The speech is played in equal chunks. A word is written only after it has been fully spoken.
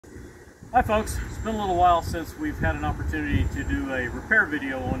Hi folks, it's been a little while since we've had an opportunity to do a repair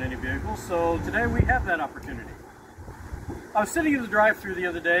video on any vehicle, so today we have that opportunity. I was sitting in the drive-thru the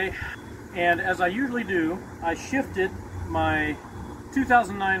other day, and as I usually do, I shifted my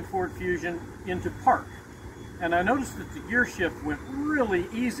 2009 Ford Fusion into park. And I noticed that the gear shift went really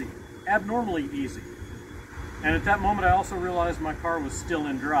easy, abnormally easy. And at that moment I also realized my car was still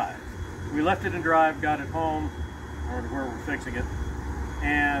in drive. We left it in drive, got it home, or where we're fixing it,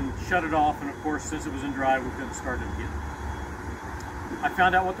 and shut it off, and of course since it was in drive we couldn't start it again. I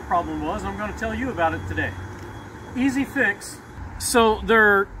found out what the problem was, and I'm going to tell you about it today. Easy fix. So there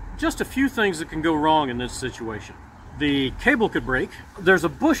are just a few things that can go wrong in this situation. The cable could break, there's a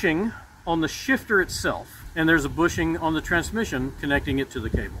bushing on the shifter itself, and there's a bushing on the transmission connecting it to the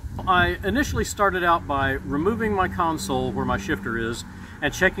cable. I initially started out by removing my console where my shifter is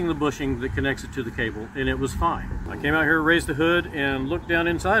and checking the bushing that connects it to the cable, and it was fine. I came out here, raised the hood, and looked down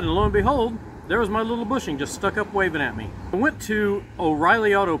inside, and lo and behold, there was my little bushing just stuck up waving at me. I went to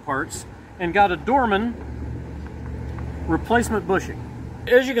O'Reilly Auto Parts and got a Dorman replacement bushing.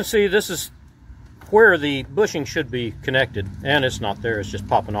 As you can see, this is where the bushing should be connected, and it's not there, it's just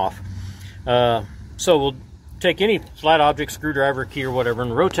popping off. So we'll take any flat object, screwdriver, key, or whatever,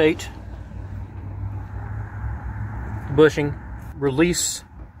 and rotate the bushing, release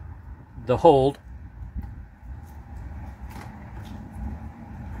the hold,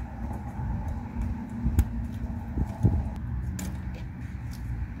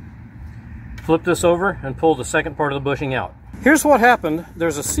 flip this over and pull the second part of the bushing out. Here's what happened.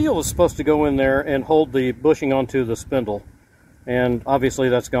 There's a seal that's supposed to go in there and hold the bushing onto the spindle, and obviously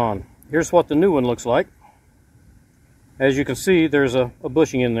that's gone. Here's what the new one looks like. As you can see, there's a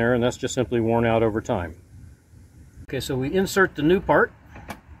bushing in there, and that's just simply worn out over time. Okay, so we insert the new part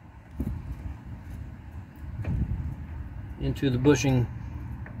into the bushing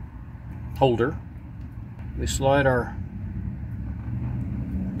holder. We slide our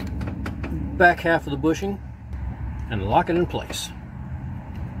back half of the bushing and lock it in place.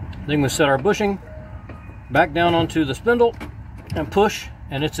 Then we set our bushing back down onto the spindle and push,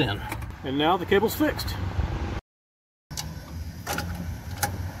 and it's in. And now the cable's fixed.